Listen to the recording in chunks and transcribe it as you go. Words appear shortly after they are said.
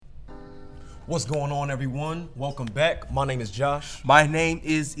What's going on, everyone? Welcome back. My name is Josh. My name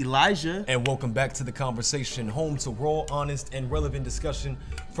is Elijah. And welcome back to The Conversation, home to raw, honest, and relevant discussion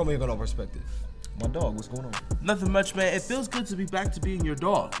from a young perspective. My dog, what's going on? Nothing much, man. It feels good to be back to being your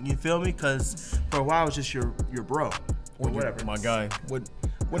dog. You feel me? Because for a while, it was just your bro. Or whatever. My guy.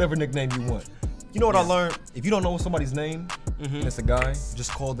 Whatever nickname you want. You know what I learned? If you don't know somebody's name, and it's a guy,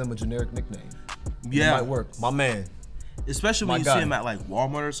 just call them a generic nickname. Yeah. It might work. My man. Especially when you see him at like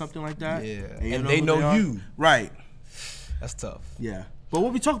Walmart or something like that. Yeah. And they know you. Right. That's tough. Yeah. But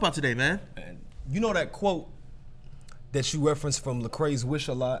what we talk about today, man? And you know that quote that you referenced from Lecrae's Wish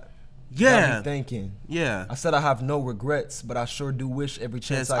a lot? Yeah. Got me thinking. Yeah. I said I have no regrets, but I sure do wish every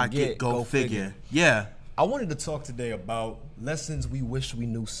chance I get. Go figure. Yeah. I wanted to talk today about lessons we wish we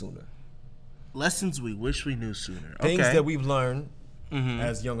knew sooner. Lessons we wish we knew sooner. Things that we've learned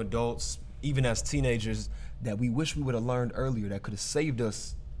as young adults, even as teenagers, that we wish we would have learned earlier that could have saved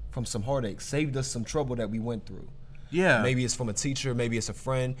us from some heartache, saved us some trouble that we went through. Yeah. Maybe it's from a teacher, maybe it's a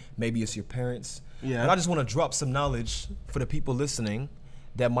friend, maybe it's your parents. Yeah. And I just want to drop some knowledge for the people listening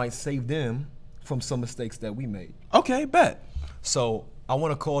that might save them from some mistakes that we made. Okay, bet. So I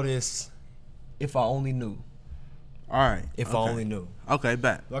want to call this If I Only Knew. All right. If I only knew. Okay,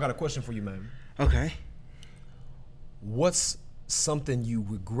 bet. I got a question for you, man. Okay. What's something you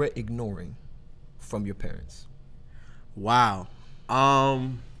regret ignoring from your parents? Wow. I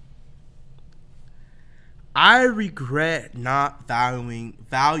regret not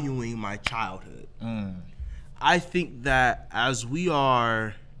valuing my childhood. I think that as we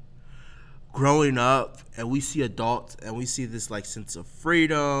are growing up and we see adults and we see this like sense of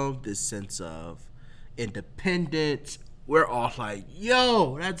freedom, this sense of independence, we're all like,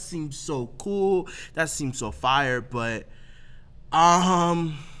 yo, that seems so cool, that seems so fire, but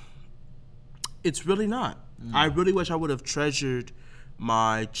it's really not. I really wish I would have treasured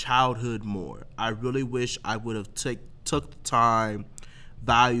my childhood more. I really wish I would have took the time,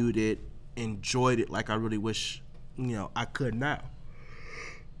 valued it, enjoyed it like I really wish, I could now.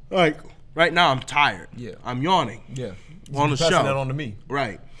 Like right now I'm tired. Yeah. I'm yawning. Yeah. On the show. Passing that on to me.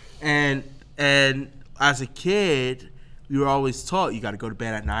 Right. And as a kid, we were always taught you got to go to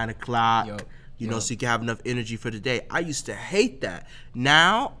bed at 9 o'clock. Yep. So you can have enough energy for the day. I used to hate that.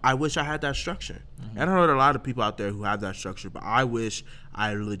 Now, I wish I had that structure. And I know there are a lot of people out there who have that structure, but I wish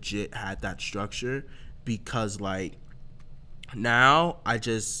I legit had that structure because, like, now I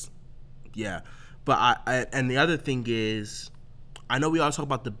just, yeah. But and the other thing is, I know we always talk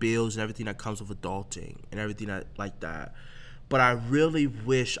about the bills and everything that comes with adulting and everything like that, but I really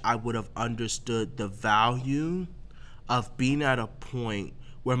wish I would have understood the value of being at a point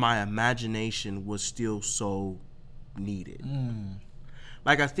where my imagination was still so needed.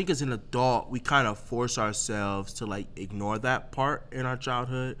 Like, I think as an adult, we kind of force ourselves to, like, ignore that part in our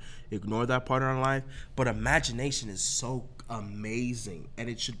childhood, ignore that part in our life. But imagination is so amazing, and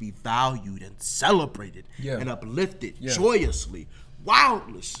it should be valued and celebrated and uplifted joyously,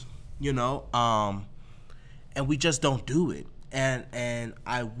 wildly, and we just don't do it. And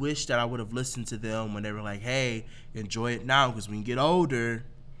I wish that I would have listened to them when they were like, hey, enjoy it now, because when you get older,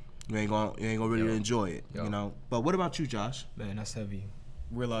 you ain't gonna really enjoy it, But what about you, Josh? Man, that's heavy.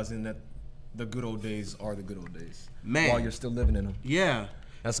 Realizing that the good old days are the good old days. Man. While you're still living in them. Yeah.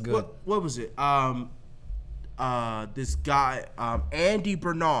 That's good. What was it? This guy, Andy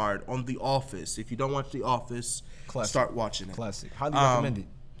Bernard on The Office. If you don't watch The Office, start watching it. Classic. Highly recommended.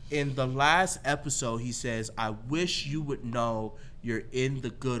 In the last episode, he says, I wish you would know you're in the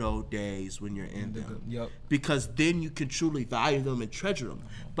good old days when you're in them. Yep. Because then you can truly value them and treasure them.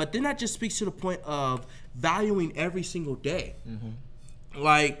 But then that just speaks to the point of valuing every single day.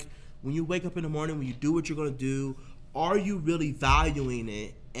 Like, when you wake up in the morning, when you do what you're going to do, are you really valuing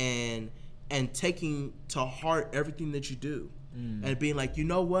it and taking to heart everything that you do? And being like, you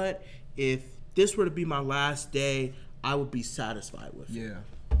know what? If this were to be my last day, I would be satisfied with it.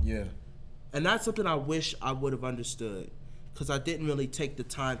 Yeah. And that's something I wish I would have understood, because I didn't really take the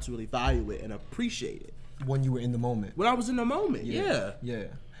time to really value it and appreciate it. When you were in the moment. When I was in the moment, yeah.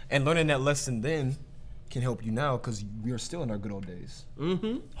 And learning that lesson then can help you now, because we are still in our good old days.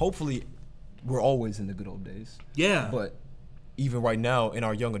 Hopefully, we're always in the good old days. Yeah. But even right now, in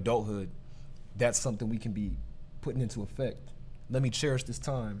our young adulthood, that's something we can be putting into effect. Let me cherish this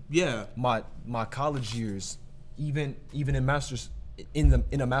time. Yeah. My college years, even in a master's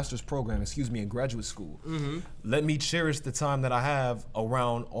program, in graduate school. Let me cherish the time that I have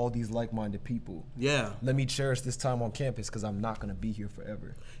around all these like-minded people. Yeah. Let me cherish this time on campus, because I'm not going to be here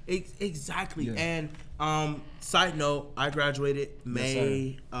forever. Exactly. Yeah. And side note, I graduated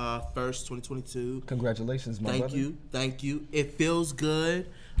May 1st, 2022. Congratulations, my brother. Thank you. It feels good.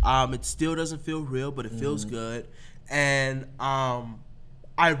 It still doesn't feel real, but it feels good. And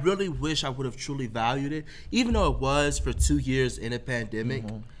I really wish I would have truly valued it, even though it was for 2 years in a pandemic.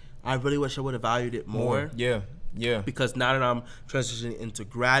 I really wish I would have valued it more. Yeah. Because now that I'm transitioning into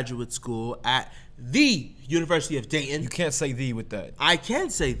graduate school at the University of Dayton, You can't say "the" with that. I can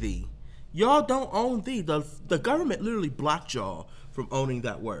say the. Y'all don't own the. The government literally blocked y'all from owning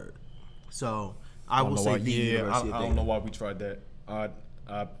that word. So I will say the University of I don't Dayton. know why we tried that. I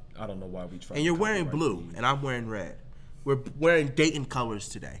don't know why we tried. And you're to wearing copyright blue, and I'm wearing red. We're wearing Dayton colors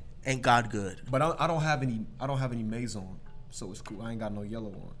today. Ain't God good? But I don't have any. I don't have any maize on, so it's cool. I ain't got no yellow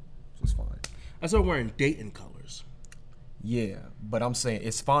on, so it's fine. I started wearing Dayton colors. Yeah, but I'm saying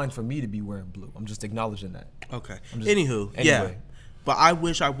it's fine for me to be wearing blue. I'm just acknowledging that. Okay. Just- Anywho, yeah. anyway. But I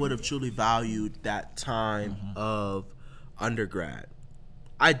wish I would have truly valued that time of undergrad.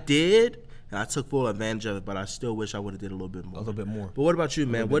 I did, and I took full advantage of it, but I still wish I would have did a little bit more. A little bit more. But what about you,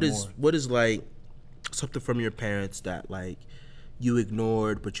 man? little bit What is like something from your parents that like you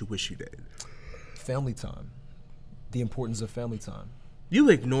ignored but you wish you did? Family time. The importance of family time. You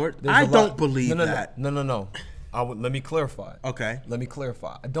ignored? There's I a lot- don't believe no, that. No. Let me clarify. Okay. Let me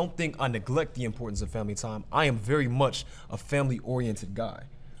clarify. I don't think I neglect the importance of family time. I am very much a family-oriented guy.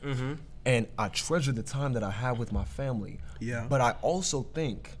 And I treasure the time that I have with my family. Yeah. But I also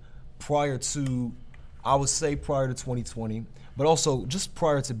think prior to 2020, but also just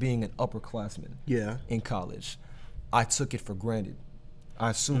prior to being an upperclassman Yeah. in college, I took it for granted.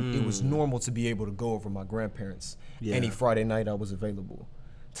 I assumed it was normal to be able to go over my grandparents Yeah. any Friday night I was available,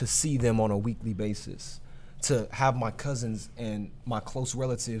 to see them on a weekly basis, to have my cousins and my close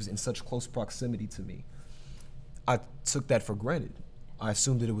relatives in such close proximity to me. I took that for granted. I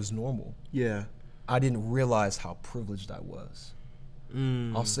assumed that it was normal. Yeah. I didn't realize how privileged I was.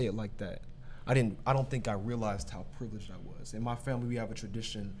 I'll say it like that. I don't think I realized how privileged I was. In my family, we have a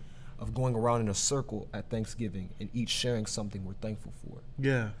tradition of going around in a circle at Thanksgiving and each sharing something we're thankful for.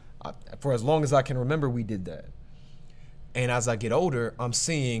 Yeah. For as long as I can remember, we did that. And as I get older, I'm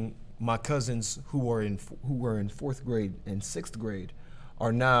seeing my cousins who were in 4th grade and 6th grade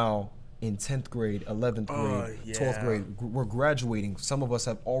are now in 10th grade, 11th grade, 12th yeah. grade. We're graduating. Some of us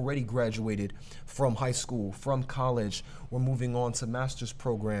have already graduated from high school, from college. We're moving on to master's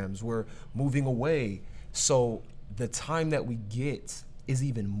programs. We're moving away. So the time that we get is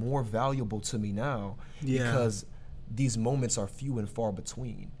even more valuable to me now because these moments are few and far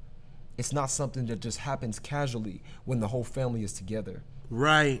between. It's not something that just happens casually when the whole family is together.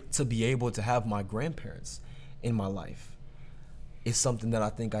 Right. To be able to have my grandparents in my life is something that I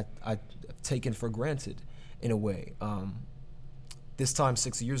think I've taken for granted in a way. This time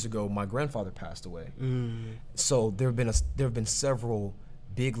 6 years ago, my grandfather passed away. So there have been several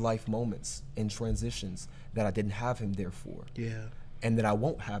big life moments and transitions that I didn't have him there for. Yeah. And that I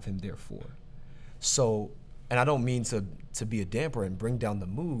won't have him there for. So, and I don't mean to be a damper and bring down the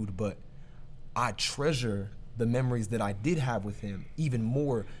mood, but I treasure the memories that I did have with him even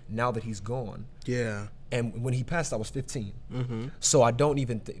more now that he's gone. Yeah. And when he passed, I was 15. So I don't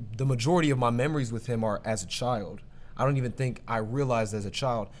even the majority of my memories with him are as a child. I don't even think I realized as a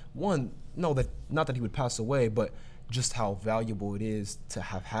child, not that he would pass away, but just how valuable it is to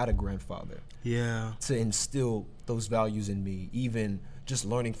have had a grandfather. Yeah. To instill those values in me, even just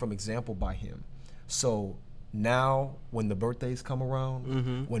learning from example by him. So now when the birthdays come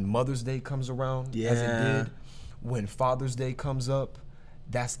around, when Mother's Day comes around, as it Yeah. did, when Father's Day comes up,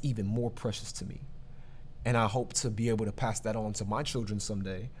 that's even more precious to me. And I hope to be able to pass that on to my children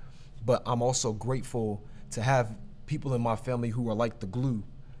someday. But I'm also grateful to have people in my family who are like the glue.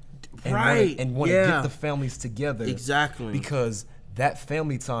 Right. And want to Yeah. get the families together. Exactly. Because that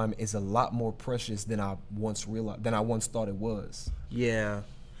family time is a lot more precious than I once thought it was. Yeah.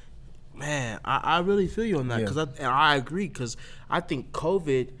 Man, I really feel you on that because I agree because I think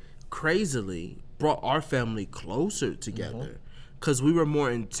COVID crazily brought our family closer together because we were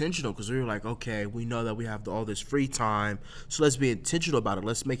more intentional because we were like, okay, we know that we have all this free time, so let's be intentional about it.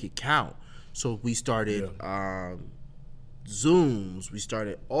 Let's make it count. So we started Zooms. We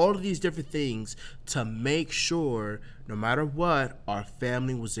started all of these different things to make sure no matter what, our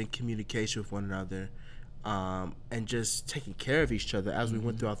family was in communication with one another. And just taking care of each other as we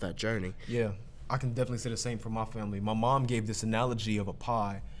went throughout that journey. Yeah, I can definitely say the same for my family. My mom gave this analogy of a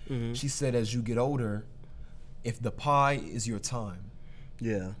pie. She said as you get older, if the pie is your time,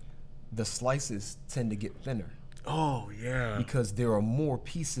 the slices tend to get thinner. Oh, yeah. Because there are more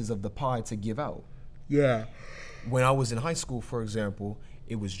pieces of the pie to give out. Yeah. When I was in high school, for example,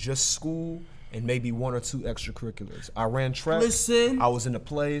 it was just school and maybe 1 or 2 extracurriculars. I ran track. Listen. I was in the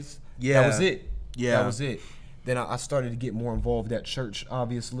plays. Yeah. That was it. Yeah. That was it. Then I started to get more involved at church,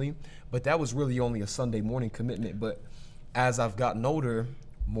 obviously, but that was really only a Sunday morning commitment. But as I've gotten older,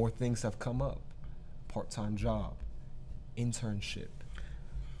 more things have come up. Part-time job, internship,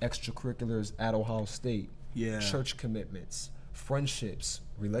 extracurriculars at Ohio State, church commitments, friendships,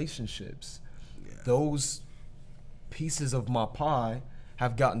 relationships. Yeah. Those pieces of my pie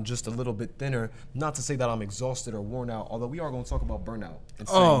have gotten just a little bit thinner. Not to say that I'm exhausted or worn out, although we are going to talk about burnout and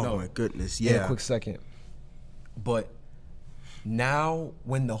saying no. Oh my goodness, in a quick second. But now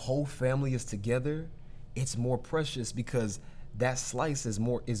when the whole family is together, it's more precious because that slice is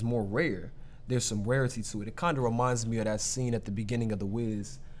more rare. There's some rarity to it. It kind of reminds me of that scene at the beginning of The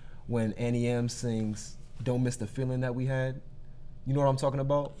Wiz when Annie M sings "Don't Miss the Feeling That We Had." You know what I'm talking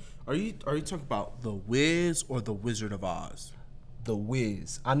about? Are you talking about The Wiz or The Wizard of Oz? The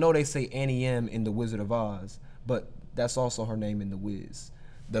Wiz. I know they say Annie M in The Wizard of Oz, but that's also her name in The Wiz.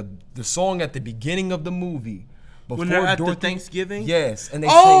 The song at the beginning of the movie. When they're at the Thanksgiving? Yes. And they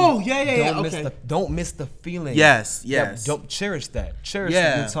say, don't miss the feeling. Yes. Don't cherish that. Cherish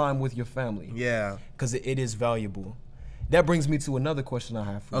your time with your family. Yeah. Because it is valuable. That brings me to another question I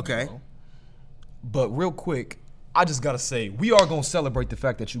have for you. Okay. But real quick, I just got to say, we are going to celebrate the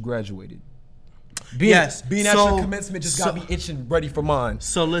fact that you graduated. Being at your commencement just got me itching ready for mine.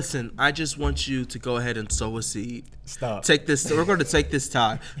 So listen, I just want you to go ahead and sow a seed. Stop. Take this. We're going to take this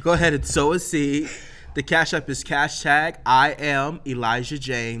time. Go ahead and sow a seed. The Cash App is I am Elijah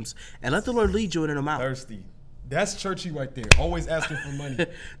James, and let the Lord lead you in an amount. Thirsty. That's churchy right there. Always asking for money.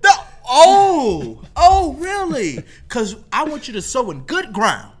 Oh, really? Because I want you to sow in good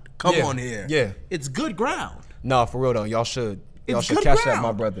ground. Come on here. Yeah. It's good ground. Nah, for real though. Y'all should Cash App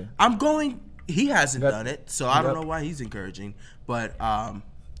my brother. He hasn't done it, so I don't know why he's encouraging. But I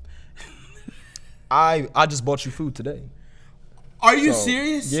just bought you food today. Are you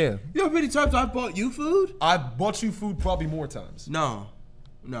serious? Yeah. You know how many times I've bought you food? I bought you food probably more times. No.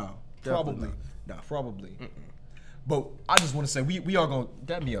 Probably. No. Probably. But I just want to say we are going to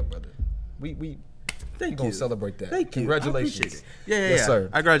dab me up, brother. We going to celebrate that. Thank you. Congratulations. Yeah. Yes, sir.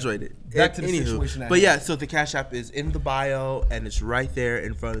 I graduated. Back to the situation. But yeah, so the Cash App is in the bio and it's right there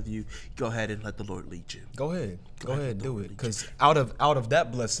in front of you. Go ahead and let the Lord lead you. Go ahead. Go ahead, do it. Because out of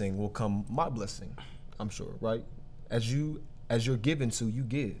that blessing will come my blessing, I'm sure, right? As you're given to, you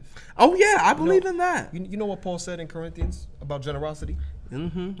give. Oh yeah, I believe in that. You know what Paul said in Corinthians about generosity?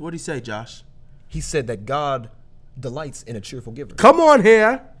 Mm-hmm. What did he say, Josh? He said that God delights in a cheerful giver. Come on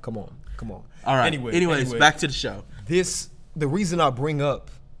here. Come on. All right. Anyways, back to the show. The reason I bring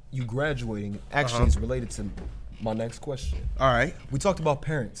up you graduating actually is related to my next question. All right. We talked about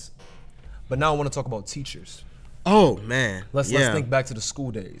parents, but now I want to talk about teachers. Oh man. Let's think back to the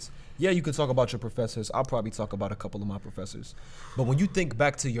school days. Yeah, you can talk about your professors. I'll probably talk about a couple of my professors. But when you think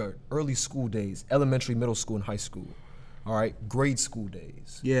back to your early school days, elementary, middle school, and high school, all right, grade school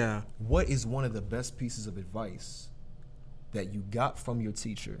days. Yeah. What is one of the best pieces of advice that you got from your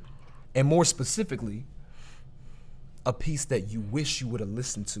teacher? And more specifically, a piece that you wish you would have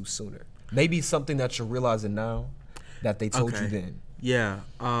listened to sooner. Maybe something that you're realizing now that they told you then. Yeah.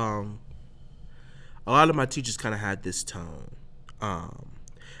 A lot of my teachers kind of had this tone.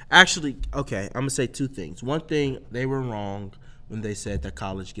 Actually, okay, I'm going to say two things. One thing, they were wrong when they said that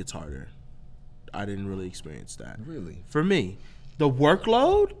college gets harder. I didn't really experience that. Really? For me. The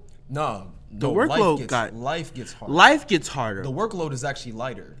workload? No. The workload life gets harder. Life gets harder. The workload is actually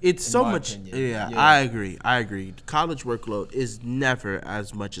lighter. It's so much. Yeah, I agree. College workload is never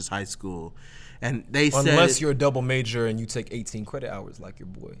as much as high school. And they said unless you're a double major and you take 18 credit hours like your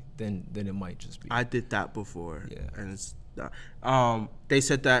boy, then it might just be. I did that before. Yeah. And it's they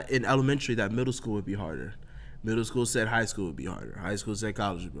said that in elementary that middle school would be harder. Middle school said high school would be harder. High school said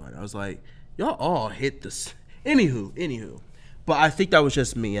college would be harder. I was like, y'all all hit this. Anywho. But I think that was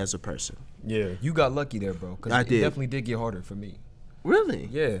just me as a person. Yeah, you got lucky there, bro. Because it definitely did get harder for me. Really?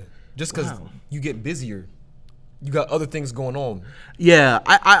 Yeah. Just because you get busier. You got other things going on. Yeah,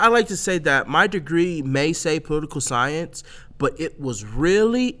 I like to say that my degree may say political science, but it was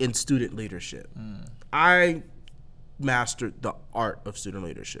really in student leadership. I mastered the art of student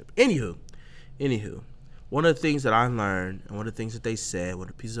leadership. Anywho, one of the things that I learned and one of the things that they said, one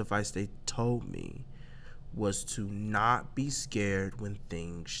of the pieces of advice they told me was to not be scared when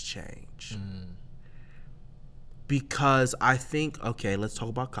things change. Because I think, okay, let's talk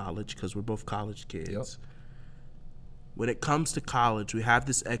about college because we're both college kids. Yep. When it comes to college, we have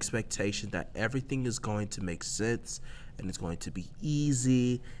this expectation that everything is going to make sense and it's going to be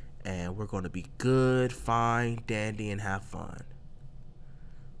easy and we're going to be good, fine, dandy, and have fun.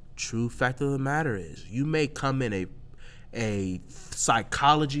 True fact of the matter is, you may come in a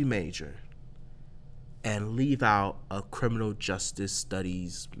psychology major and leave out a criminal justice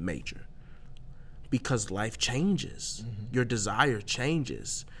studies major, because life changes. Your desire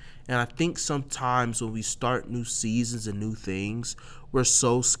changes. And I think sometimes when we start new seasons and new things, we're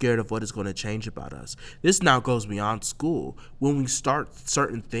so scared of what is going to change about us. This now goes beyond school. When we start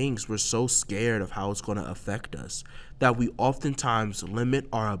certain things, we're so scared of how it's going to affect us that we oftentimes limit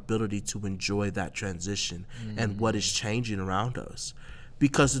our ability to enjoy that transition and what is changing around us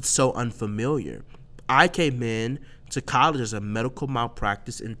because it's so unfamiliar. I came in to college as a medical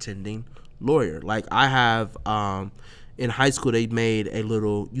malpractice intending lawyer. Like I have, in high school, they made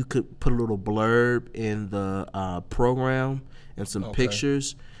you could put a little blurb in the program and some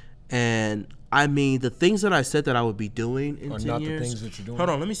pictures. And I mean, the things that I said that I would be doing in 10 not years. the things that you're doing.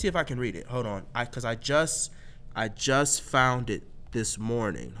 Hold on, let me see if I can read it. Hold on, because I just found it this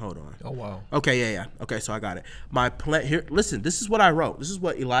morning. Hold on. Oh, wow. Okay, yeah. Okay, so I got it. My plan here. Listen, this is what I wrote. This is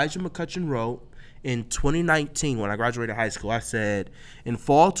what Elijah McCutcheon wrote in 2019 when I graduated high school. I said, in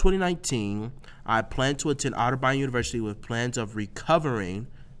fall 2019, I plan to attend Otterbein University with plans of recovering.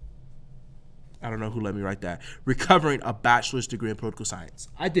 I don't know who let me write that. Recovering a bachelor's degree in political science.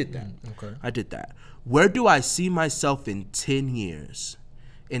 I did that. Okay. I did that. Where do I see myself in 10 years?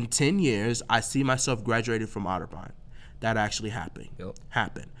 In 10 years, I see myself graduated from Otterbein. That actually happened.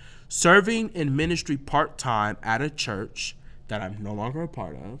 Happened. Serving in ministry part-time at a church that I'm no longer a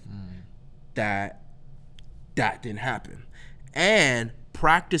part of. That didn't happen. And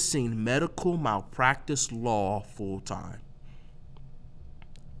practicing medical malpractice law full-time.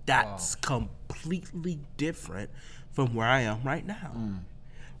 That's completely different from where I am right now.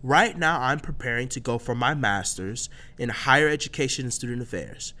 Right now, I'm preparing to go for my master's in higher education and student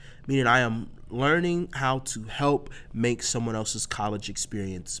affairs, meaning I am learning how to help make someone else's college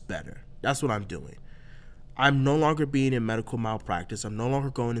experience better. That's what I'm doing. I'm no longer being in medical malpractice. I'm no longer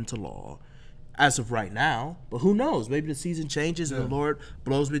going into law as of right now, but who knows? Maybe the season changes and the Lord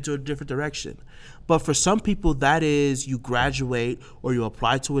blows me to a different direction. But for some people, that is you graduate or you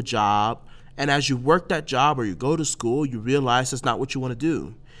apply to a job, and as you work that job or you go to school, you realize that's not what you want to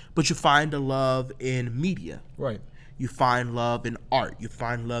do. But you find a love in media. Right. You find love in art. You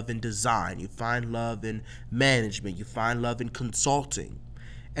find love in design. You find love in management. You find love in consulting.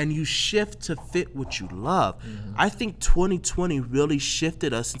 And you shift to fit what you love. I think 2020 really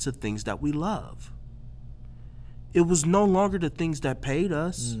shifted us into things that we love. It was no longer the things that paid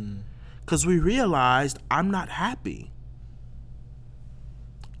us because we realized I'm not happy.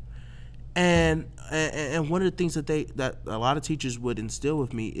 And one of the things that a lot of teachers would instill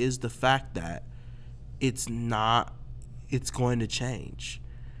with me is the fact that it's going to change.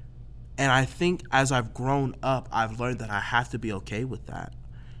 And I think as I've grown up, I've learned that I have to be okay with that.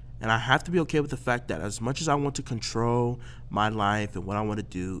 And I have to be okay with the fact that as much as I want to control my life and what I want to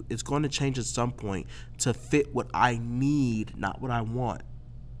do, it's going to change at some point to fit what I need, not what I want.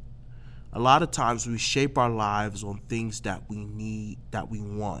 A lot of times we shape our lives on things that we need, that we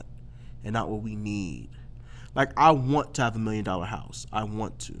want, and not what we need. Like, I want to have $1 million house. I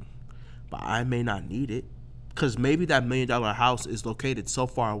want to. But I may not need it. Because maybe that $1 million house is located so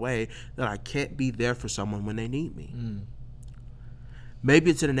far away that I can't be there for someone when they need me.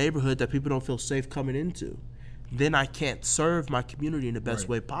 Maybe it's in a neighborhood that people don't feel safe coming into. Then I can't serve my community in the best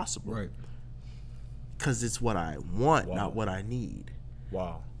way possible. Right. Because it's what I want, not what I need.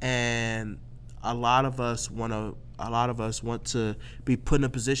 Wow. And a lot of us want to be put in a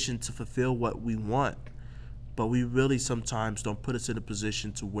position to fulfill what we want. But we really sometimes don't put us in a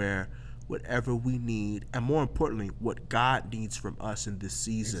position to where whatever we need, and more importantly, what God needs from us in this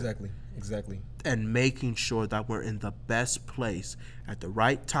season. Exactly. And making sure that we're in the best place at the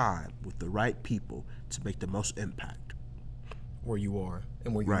right time with the right people to make the most impact. Where you are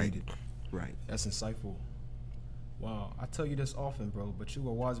and where you're needed. Right. That's insightful. Wow. I tell you this often, bro, but you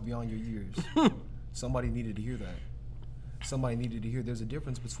are wise beyond your years. Somebody needed to hear that. Somebody needed to hear there's a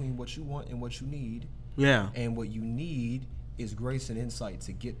difference between what you want and what you need. Yeah. And what you need is grace and insight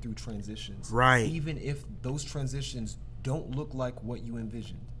to get through transitions. Right. Even if those transitions don't look like what you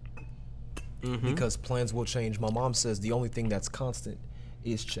envisioned. Because plans will change. My mom says the only thing that's constant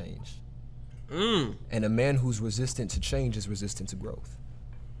is change. And a man who's resistant to change is resistant to growth.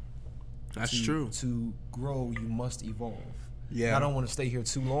 That's true. To grow, you must evolve. Yeah. I don't want to stay here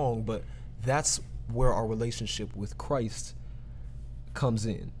too long, but that's where our relationship with Christ comes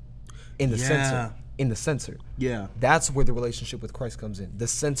in the center. In the center. Yeah. That's where the relationship with Christ comes in, the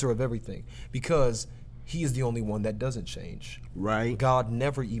center of everything, because he is the only one that doesn't change. Right. God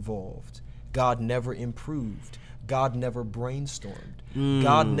never evolved. God never improved. God never brainstormed.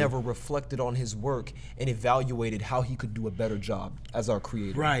 God never reflected on his work and evaluated how he could do a better job as our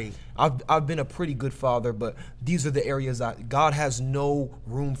creator. Right. I've been a pretty good father, but these are the areas God has no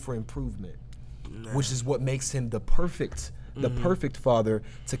room for improvement, which is what makes him the perfect father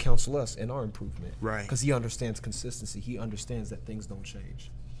to counsel us in our improvement. Right. Because he understands consistency. He understands that things don't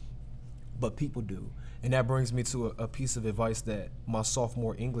change. But people do. And that brings me to a piece of advice that my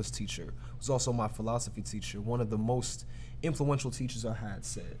sophomore English teacher, who's also my philosophy teacher, one of the most influential teachers I had,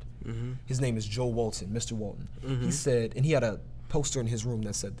 said. His name is Joe Walton, Mr. Walton. He said, and he had a poster in his room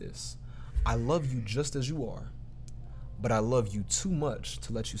that said this: "I love you just as you are, but I love you too much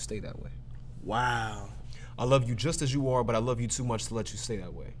to let you stay that way." Wow. I love you just as you are, but I love you too much to let you stay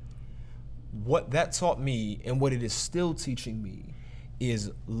that way. What that taught me, and what it is still teaching me,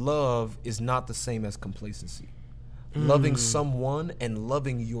 is love is not the same as complacency. Loving someone and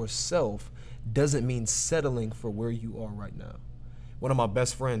loving yourself doesn't mean settling for where you are right now. One of my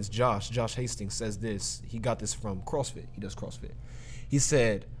best friends, Josh Hastings, says this. He got this from CrossFit. He does CrossFit. He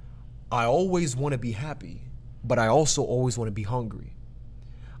said, "I always want to be happy, but I also always want to be hungry.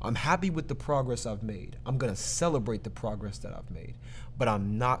 I'm happy with the progress I've made. I'm going to celebrate the progress that I've made, but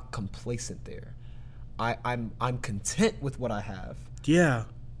I'm not complacent there. I'm content with what I have, Yeah.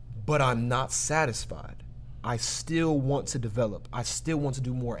 but I'm not satisfied. I still want to develop. I still want to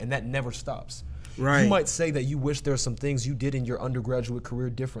do more, and that never stops." Right. You might say that you wish there are some things you did in your undergraduate career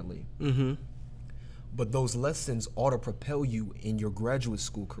differently, but those lessons ought to propel you in your graduate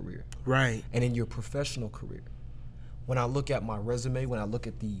school career Right. and in your professional career. When I look at my resume, when I look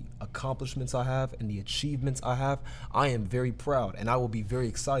at the accomplishments I have and the achievements I have, I am very proud, and I will be very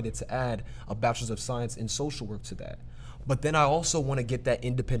excited to add a Bachelor's of Science in social work to that. But then I also want to get that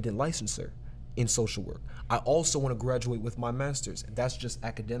independent licensure in social work. I also want to graduate with my master's, and that's just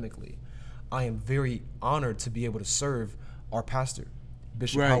academically. I am very honored to be able to serve our pastor,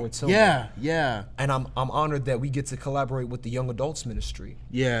 Bishop Howard Tillman. Yeah. And I'm honored that we get to collaborate with the young adults ministry.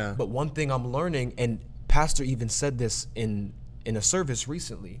 Yeah. But one thing I'm learning, and Pastor even said this in a service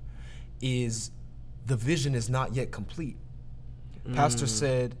recently, is the vision is not yet complete. Pastor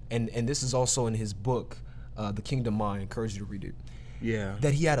said, and this is also in his book, The Kingdom Mind, I encourage you to read it, Yeah.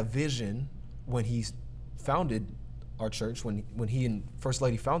 that he had a vision when he founded our church, when he and First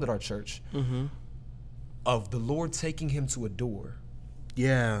Lady founded our church, of the Lord taking him to a door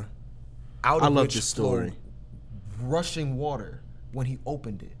Yeah. out I of love which this story. flowed rushing water when he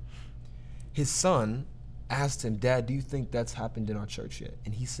opened it. His son asked him, "Dad, do you think that's happened in our church yet?"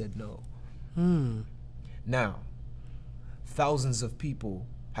 And he said no. Now, thousands of people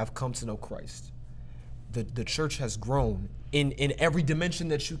have come to know Christ. The church has grown in every dimension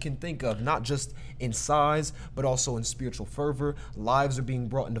that you can think of, not just in size, but also in spiritual fervor. Lives are being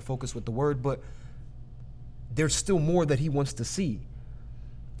brought into focus with the word, but there's still more that he wants to see.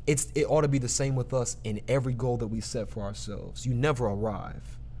 It ought to be the same with us in every goal that we set for ourselves. You never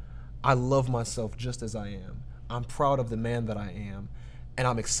arrive. I love myself just as I am. I'm proud of the man that I am, and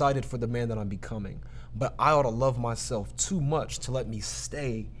I'm excited for the man that I'm becoming. But I ought to love myself too much to let me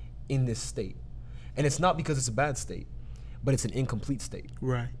stay in this state. And it's not because it's a bad state, but it's an incomplete state.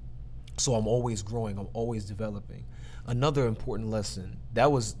 Right. So I'm always growing, I'm always developing. Another important lesson, that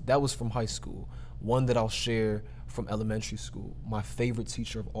was from high school, one that I'll share from elementary school. My favorite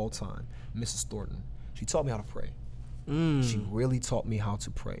teacher of all time, Mrs. Thornton. She taught me how to pray. She really taught me how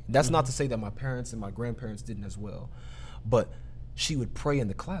to pray. That's not to say that my parents and my grandparents didn't as well, but she would pray in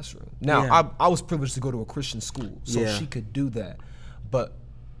the classroom. Now, Yeah. I was privileged to go to a Christian school, so Yeah. she could do that. But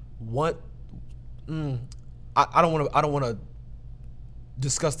what I don't want to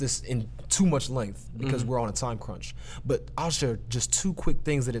discuss this in too much length because we're on a time crunch. But I'll share just two quick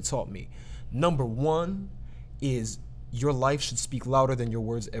things that it taught me. Number one is your life should speak louder than your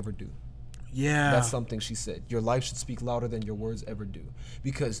words ever do. Yeah. That's something she said. Your life should speak louder than your words ever do.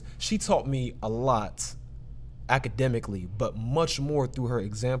 Because she taught me a lot academically, but much more through her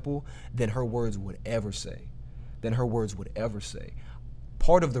example than her words would ever say.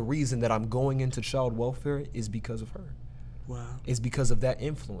 Part of the reason that I'm going into child welfare is because of her. Wow. Is because of that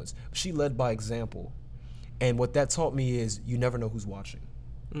influence. She led by example. And what that taught me is you never know who's watching.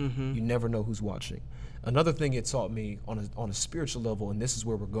 You never know who's watching. Another thing it taught me on a spiritual level, and this is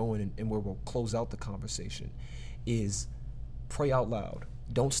where we're going and where we'll close out the conversation, is pray out loud.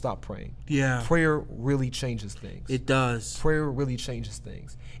 Don't stop praying. Yeah. Prayer really changes things. It does. Prayer really changes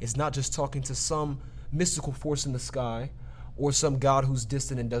things. It's not just talking to some mystical force in the sky or some God who's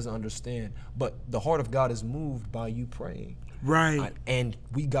distant and doesn't understand, but the heart of God is moved by you praying. Right. And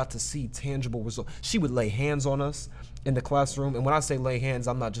we got to see tangible results. She would lay hands on us. in the classroom. And when I say lay hands,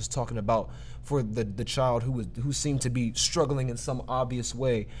 I'm not just talking about for the child who seemed to be struggling in some obvious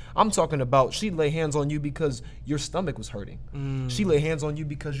way. I'm talking about she lay hands on you because your stomach was hurting. She lay hands on you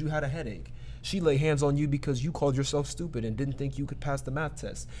because you had a headache. She lay hands on you because you called yourself stupid and didn't think you could pass the math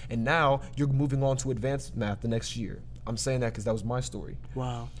test. And now you're moving on to advanced math the next year. I'm saying that because that was my story.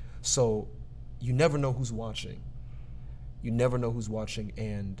 Wow. So you never know who's watching. You never know who's watching,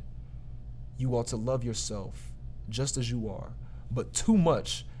 and you ought to love yourself just as you are, but too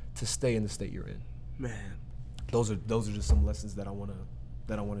much to stay in the state you're in. Man. Those are just some lessons that I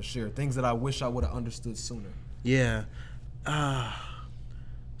wanna share. Things that I wish I would have understood sooner. Yeah.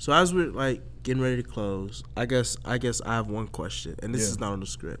 So as we're like getting ready to close, I guess I have one question, and this is not on the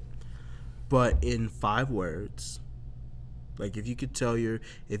script, but in 5 words, like if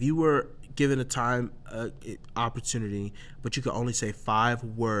you were given a time opportunity, but you could only say 5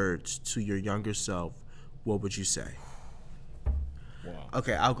 words to your younger self, what would you say? Wow.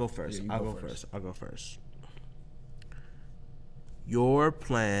 Okay, I'll go first. Yeah, I'll go first. Your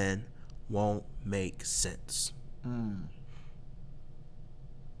plan won't make sense.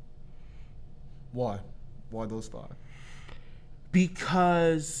 Why? Why those 5?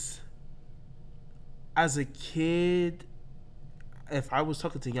 Because as a kid, if I was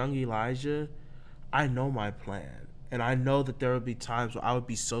talking to young Elijah, I know my plan. And I know that there would be times where I would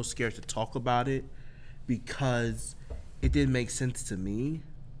be so scared to talk about it because it didn't make sense to me.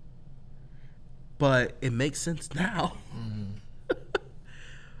 But it makes sense now.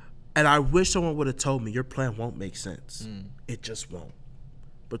 And I wish someone would have told me, your plan won't make sense. It just won't.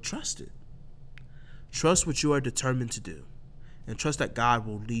 But trust it. Trust what you are determined to do. And trust that God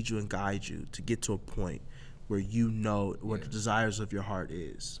will lead you and guide you to get to a point where you know what the desires of your heart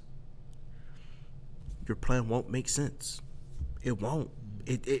is. Your plan won't make sense. It won't.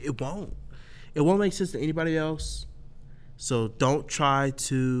 It won't. It won't make sense to anybody else. So don't try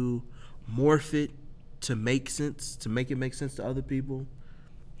to morph it to make sense, to make it make sense to other people,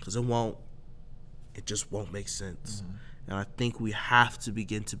 because it won't. It just won't make sense. And I think we have to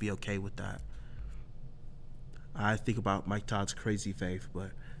begin to be okay with that. I think about Mike Todd's crazy faith,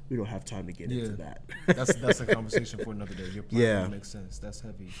 but we don't have time to get into that. That's a conversation for another day. Your plan won't make sense. That's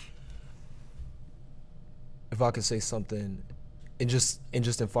heavy. If I could say something in just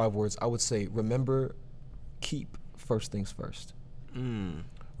in 5 words, I would say, remember, keep first things first.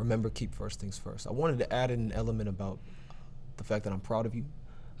 Remember, keep first things first. I wanted to add in an element about the fact that I'm proud of you,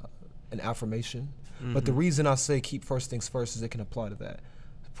 an affirmation. But the reason I say keep first things first is it can apply to that.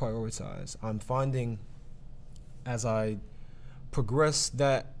 Prioritize. I'm finding as I progress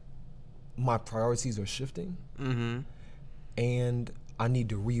that my priorities are shifting, and I need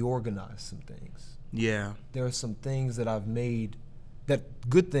to reorganize some things. Yeah. There are some things that I've made,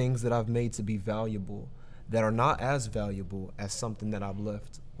 good things that I've made to be valuable, that are not as valuable as something that I've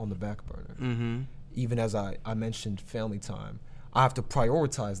left on the back burner. Even as I mentioned family time, I have to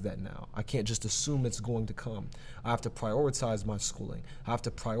prioritize that now. I can't just assume it's going to come. I have to prioritize my schooling. I have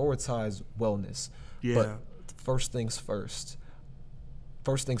to prioritize wellness. Yeah. But first things first.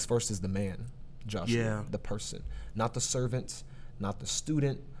 First things first is the man, Joshua, the person. Not the servant, not the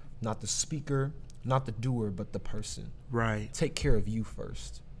student, not the speaker, not the doer, but the person. Right. Take care of you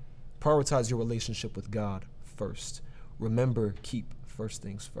first. Prioritize your relationship with God first. Remember, keep first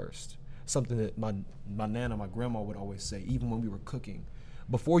things first. Something that my nana, my grandma would always say, even when we were cooking.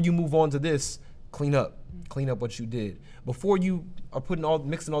 Before you move on to this, clean up what you did. Before you are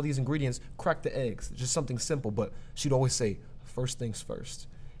mixing all these ingredients, crack the eggs. Just something simple, but she'd always say, first things first.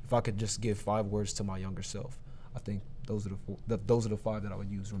 If I could just give 5 words to my younger self, I think those are the 5 that I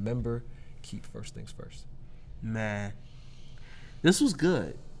would use. Remember, keep first things first. Man, this was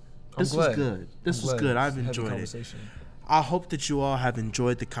good. This was good. I've enjoyed it. I hope that you all have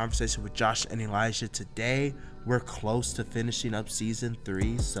enjoyed the conversation with Josh and Elijah today. We're close to finishing up season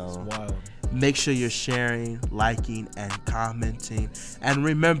 3, so make sure you're sharing, liking, and commenting. And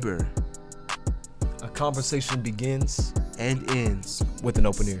remember, a conversation begins and ends with an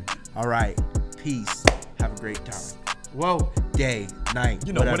open ear. All right. Peace. Have a great time. Well, day, night,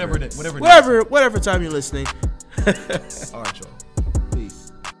 whatever time you're listening. All right, y'all.